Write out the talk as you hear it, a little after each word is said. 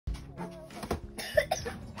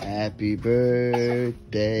Happy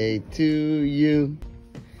birthday to you.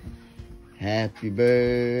 Happy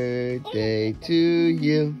birthday to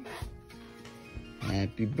you.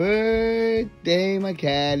 Happy birthday, my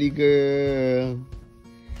catty girl.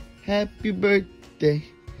 Happy birthday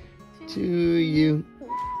to you.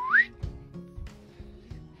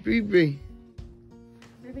 Bree Bree.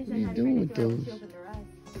 What are you doing with those?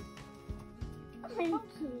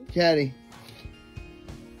 Catty.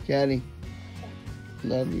 Catty.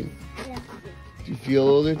 Love you. Yeah. Do you feel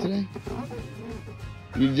older today?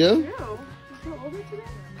 You do? You feel older today?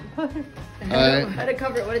 Alright. I had to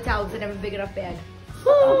cover it with a towel because I have a big enough bag.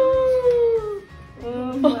 Oh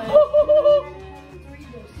my.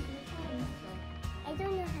 I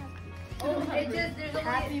don't know how. It just, there's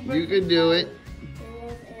only... You can do it.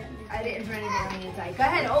 I didn't put anything on the inside. Go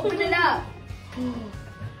ahead, open it up.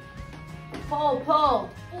 Pull.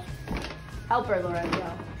 Help her,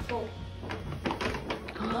 Lorenzo. Pull.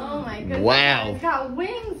 Oh my goodness. Wow. It's got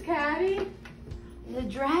wings, Caddy. The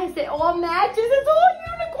dress, it all matches. It's all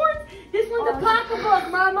unicorns. This one's a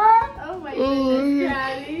pocketbook, Mama. Oh my goodness,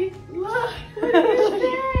 Caddy. Look.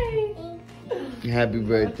 Happy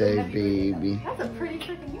birthday, baby. That's a pretty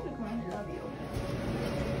freaking unicorn. I love you.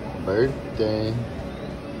 Birthday.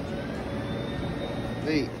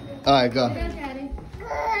 Wait. Alright, go. Caddy.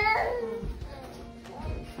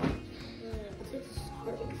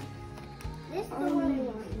 This the one we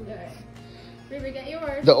want. Baby, get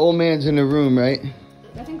yours. The old man's in the room, right?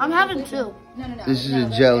 I'm having two. No. This is a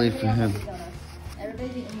jelly for him.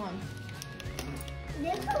 Everybody's eating one.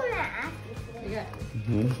 This is the one I asked you for. You got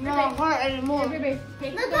Mhm. No, I want any more. Everybody,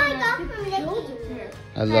 take Look, I got from Licky.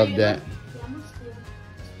 I love that.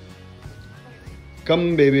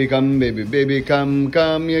 Come, baby, baby,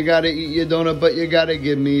 come. You gotta eat your donut, but you gotta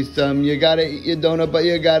give me some. You gotta eat your donut, but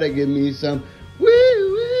you gotta give me some. Woo,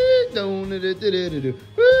 woo, donut, do-do-do-do-do.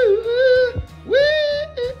 Woo, woo, woo,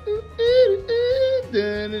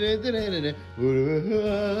 do-do-do-do-do.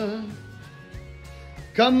 Woo.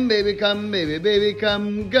 Come, baby, baby,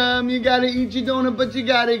 come. You gotta eat your donut, but you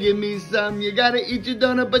gotta give me some. You gotta eat your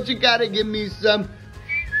donut, but you gotta give me some.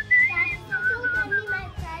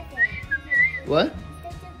 What?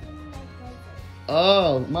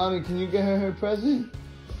 Oh, Mommy, can you get her present?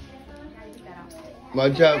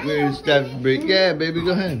 Watch out for your steps, break. Yeah, baby,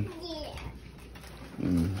 go ahead.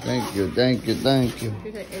 Thank you.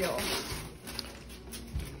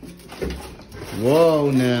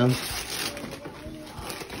 Whoa, now.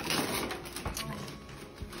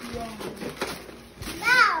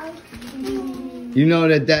 You know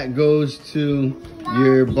that goes to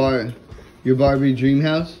your Barbie dream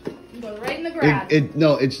house? Go right in the grass.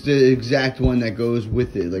 No, it's the exact one that goes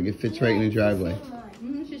with it. Like it fits right in the driveway.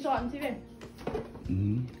 She saw it on TV. Pretty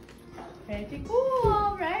Mm-hmm.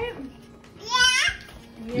 cool, right?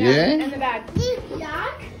 Yeah? In the bag.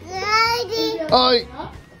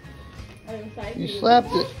 Oh, you slapped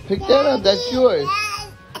it. Pick that up. That's yours.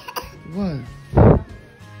 What?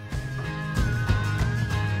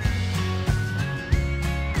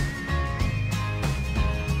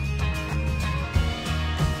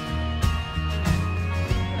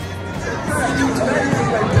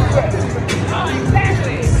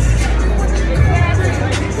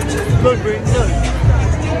 Look, Bree, look.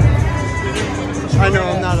 I know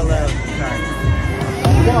I'm not allowed. Sorry.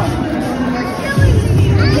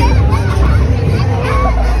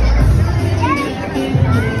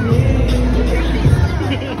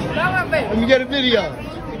 Let me get a video. You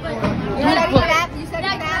said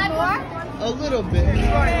you grab more? A little bit.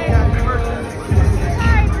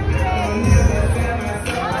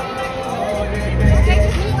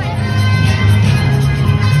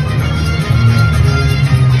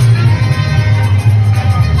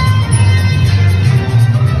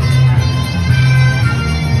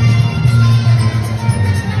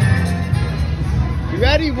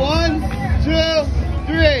 Ready? 1, 2,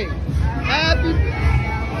 3. Happy.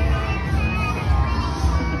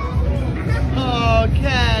 Oh,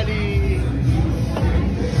 Caddy.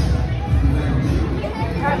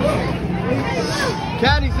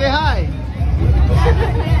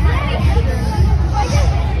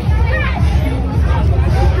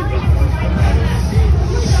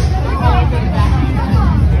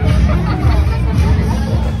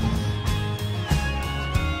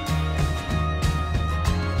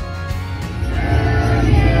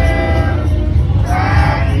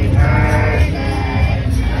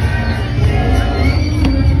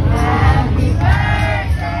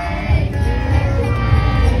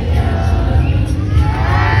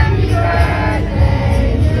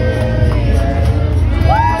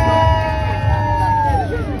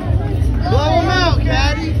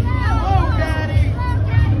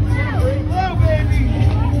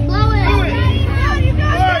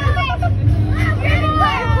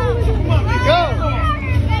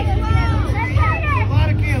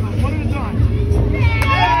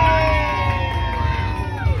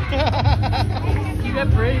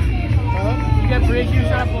 Ricky's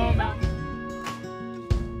trying to blow him out.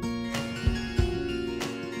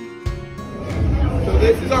 So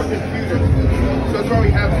this is our computer. So that's where we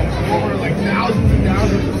have over like thousands and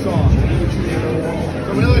thousands of songs. So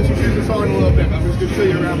I'm gonna let you choose the song in a little bit, but I'm just gonna show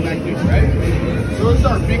you around back here, right? So this is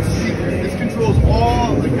our big speaker. This controls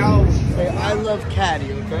all like how. Say, I love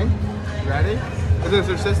Caddy, okay? Ready? Is this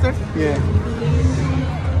her sister? Yeah.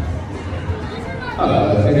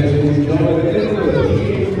 Ladies and gentlemen, this is the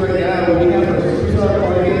team right now. We have our superstar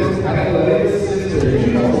artist, Katalaya's sister. She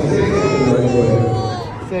calls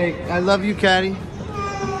it. Say, I love you, Caddy.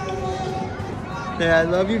 Say, I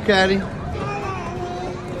love you, Caddy.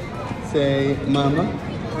 Say, Mama.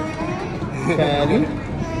 Caddy.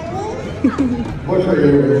 What are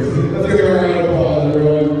your words? Let's give a round of applause,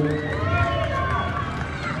 everyone.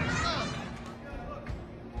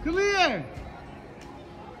 Come here.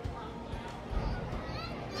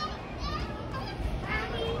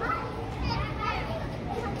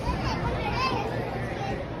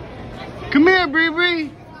 Come here, Bree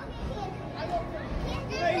Bree.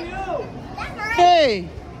 Hey, you! Hey.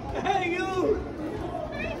 Hey, you!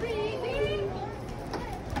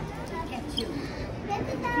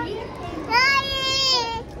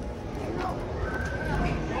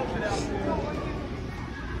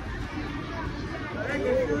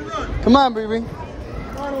 Come on, Bree Bree.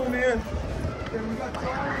 Come on, man.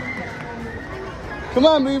 Come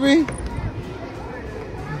on, Bree Bree.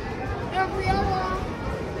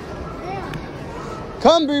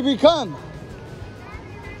 Come, Bree Bree, come.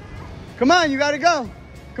 Come on, you gotta go.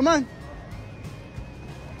 Come on.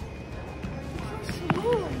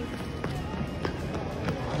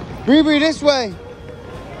 Bree Bree, this way.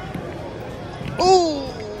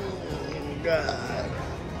 Oh, God.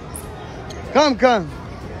 Come.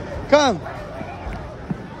 Come.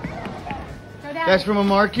 That's from a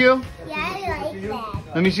Mark you? Yeah, I like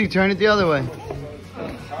that. Let me see, turn it the other way.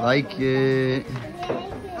 Like it.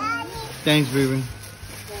 Thanks, Bree Bree.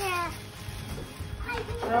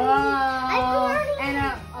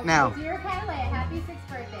 Now. Dear Katalaya, happy 6th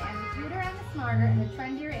birthday. I'm the cuter and the smarter and the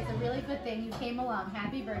trendier. It's a really good thing you came along.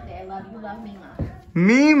 Happy birthday. I love you. Love Mima.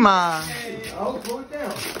 Mima. Hey, I'll slow it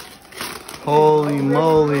down. Holy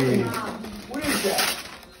moly. What is that?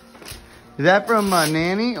 Is that from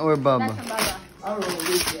Nanny or That's Bubba? from Bubba. I don't know what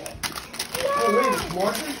is that. Oh, wait, it's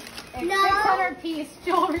markers? It's 600-piece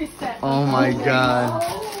jewelry set. Oh my God.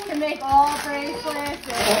 To make all bracelets.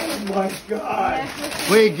 Oh my God.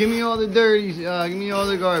 Wait, give me all the dirties. Give me all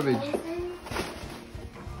the garbage.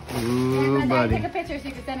 Ooh, Take buddy. a picture so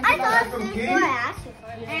you can send it to I thought Bubba. this was what I asked you for.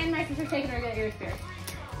 And my sister's taking her to get ears pierced.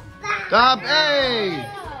 Stop, hey!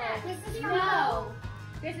 No.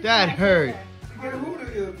 This is That my hurt. sister. Get who to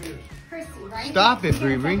get up here? Chrissy, right? Stop it, Give her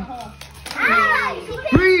Bree Bree. a hug. Ah,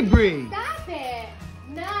 Bree Bree. Stop it.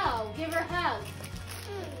 No. Give her a hug.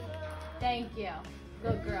 Thank you.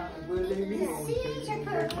 Good girl.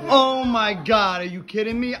 Oh my God, are you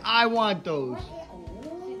kidding me? I want those.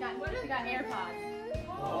 She got AirPods.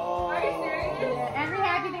 Oh. Yeah, every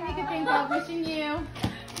happy thing we can think of. Wishing you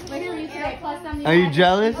today. Plus some. Are you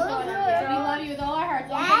jealous? We love you with all our hearts.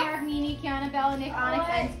 Yes. Nini, Kiana, Bella, Nick, Onyx,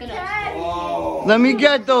 and Skanook. Oh. Let me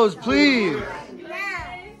get those, please.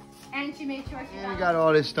 And she made sure she We got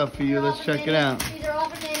all this stuff for you. Let's check it out. These are all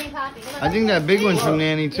from Nanny and Poppy. I think that big one's from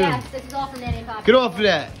Nanny too. Yes, this is all from Nanny and Poppy. Get off of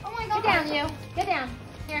that. Oh my God. Get down, you. Get down.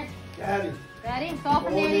 Here. Daddy. Ready? It's all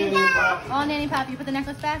from All Nanny. Nanny and Poppy. All Nanny and Poppy. You put the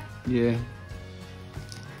necklace back. Yeah.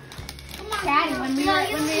 Caddy,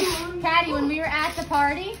 when we were at the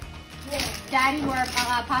party, Daddy wore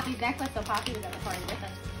Poppy's necklace, so Poppy was at the party with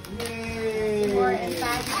us. Yay. He wore it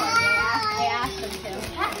inside the party. I asked him to.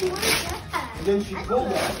 And then she pulled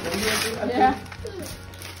that. Yeah.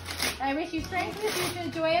 I wish you strength in the future,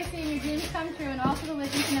 the joy of seeing your dreams come true, and also the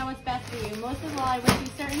wisdom to know what's best for you. Most of all, I wish you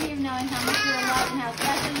certainty of knowing how much you are loved and how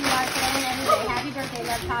special you are today and every day. Happy birthday,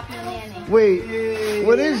 love, Poppy and Nanny. Wait,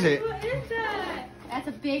 what is it? What is that? That's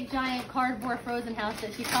a big, giant cardboard frozen house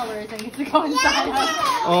that she colors and gets to go inside of.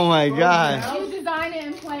 Oh my God. You design it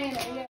and play in it. Yeah.